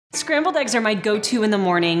Scrambled eggs are my go-to in the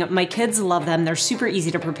morning. My kids love them. They're super easy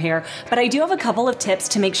to prepare, but I do have a couple of tips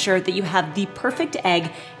to make sure that you have the perfect egg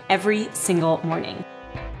every single morning.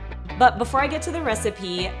 But before I get to the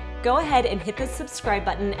recipe, go ahead and hit the subscribe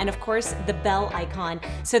button and of course the bell icon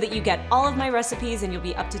so that you get all of my recipes and you'll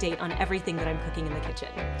be up to date on everything that I'm cooking in the kitchen.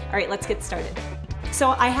 All right, let's get started.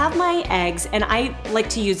 So I have my eggs and I like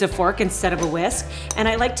to use a fork instead of a whisk, and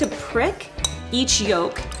I like to prick each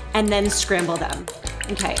yolk and then scramble them.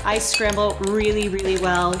 Okay, I scramble really, really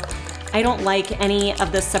well. I don't like any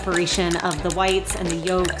of the separation of the whites and the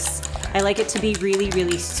yolks. I like it to be really,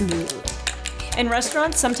 really smooth. In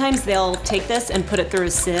restaurants, sometimes they'll take this and put it through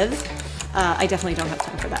a sieve. I definitely don't have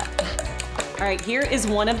time for that. All right, here is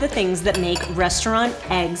one of the things that make restaurant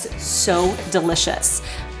eggs so delicious.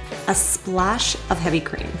 A splash of heavy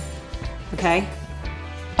cream, okay?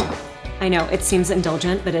 I know, it seems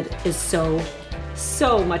indulgent, but it is so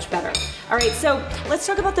much better. All right, so let's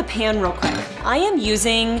talk about the pan real quick. I am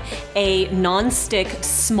using a non-stick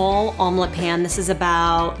small omelet pan. This is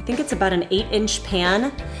about, I think it's about an 8-inch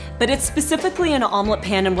pan, but it's specifically an omelet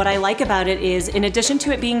pan, and what I like about it is, in addition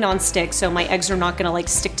to it being non-stick, so my eggs are not gonna like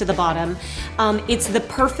stick to the bottom, it's the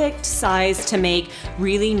perfect size to make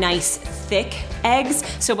really nice thick eggs.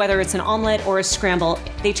 So whether it's an omelet or a scramble,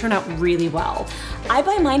 they turn out really well. I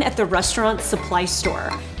buy mine at the restaurant supply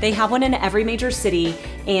store. They have one in every major city,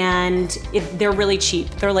 and they're really cheap.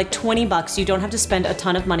 They're like 20 bucks. You don't have to spend a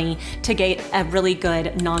ton of money to get a really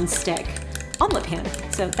good non-stick omelet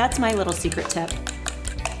pan. So that's my little secret tip.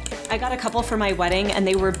 I got a couple for my wedding and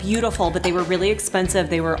they were beautiful, but they were really expensive.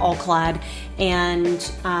 They were all clad, and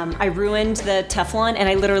I ruined the Teflon and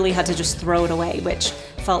I literally had to just throw it away, which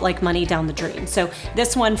felt like money down the drain. So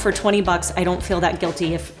this one for 20 bucks, I don't feel that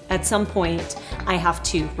guilty if at some point I have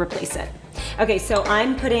to replace it. Okay, so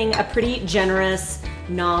I'm putting a pretty generous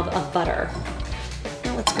knob of butter.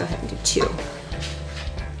 Now let's go ahead and do 2.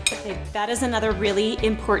 Okay, that is another really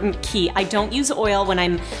important key. I don't use oil when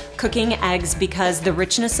I'm cooking eggs because the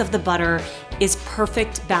richness of the butter is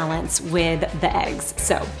perfect balance with the eggs.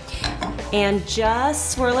 So, and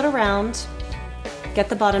just swirl it around, get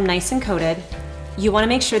the bottom nice and coated. You wanna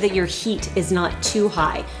make sure that your heat is not too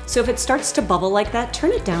high. So if it starts to bubble like that,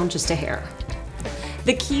 turn it down just a hair.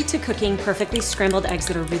 The key to cooking perfectly scrambled eggs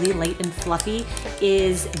that are really light and fluffy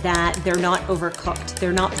is that they're not overcooked,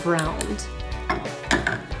 they're not browned.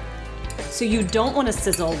 So you don't want to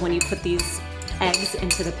sizzle when you put these eggs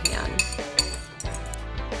into the pan.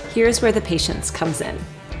 Here's where the patience comes in.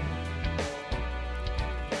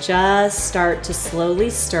 Just start to slowly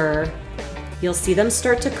stir. You'll see them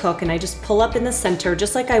start to cook, and I just pull up in the center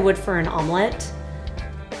just like I would for an omelet.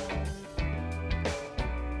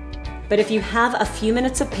 But if you have a few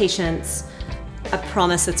minutes of patience, I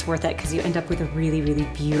promise it's worth it because you end up with a really, really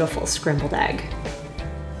beautiful scrambled egg.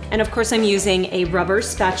 And of course I'm using a rubber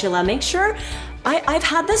spatula. Make sure, I've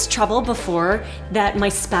had this trouble before that my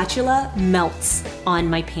spatula melts on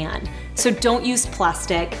my pan. So don't use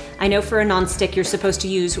plastic. I know for a non-stick you're supposed to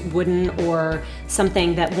use wooden or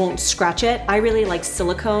something that won't scratch it. I really like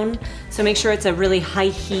silicone, so make sure it's a really high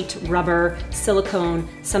heat rubber silicone,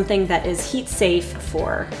 something that is heat safe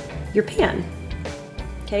for your pan.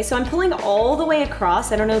 Okay, so I'm pulling all the way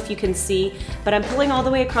across. I don't know if you can see, but I'm pulling all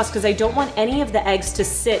the way across because I don't want any of the eggs to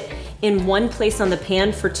sit in one place on the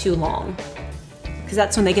pan for too long, because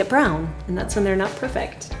that's when they get brown and that's when they're not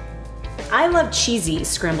perfect. I love cheesy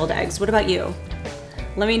scrambled eggs. What about you?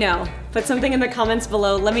 Let me know. Put something in the comments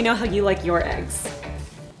below. Let me know how you like your eggs.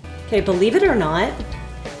 Okay, believe it or not,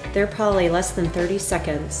 they're probably less than 30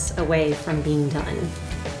 seconds away from being done.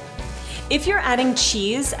 If you're adding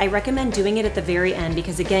cheese, I recommend doing it at the very end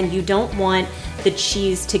because again, you don't want the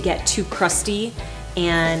cheese to get too crusty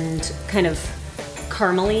and kind of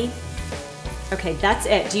caramely. Okay, that's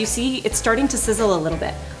it. Do you see? It's starting to sizzle a little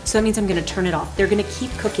bit. So that means I'm gonna turn it off. They're gonna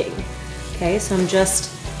keep cooking. Okay, so I'm just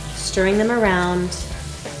stirring them around.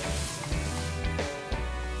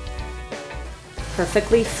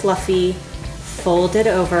 Perfectly fluffy, folded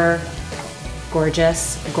over,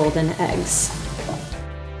 gorgeous golden eggs.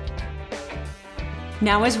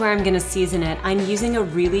 Now is where I'm gonna season it. I'm using a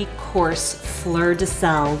really coarse fleur de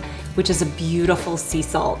sel, which is a beautiful sea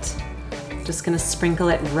salt. Just gonna sprinkle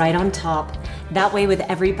it right on top. That way with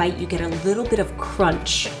every bite you get a little bit of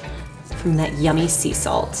crunch from that yummy sea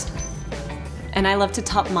salt. And I love to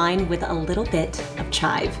top mine with a little bit of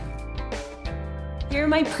chive. Here are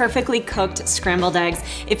my perfectly cooked scrambled eggs.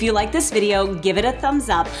 If you like this video, give it a thumbs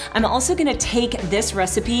up. I'm also gonna take this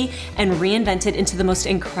recipe and reinvent it into the most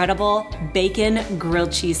incredible bacon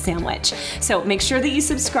grilled cheese sandwich. So make sure that you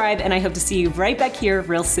subscribe, and I hope to see you right back here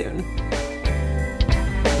real soon.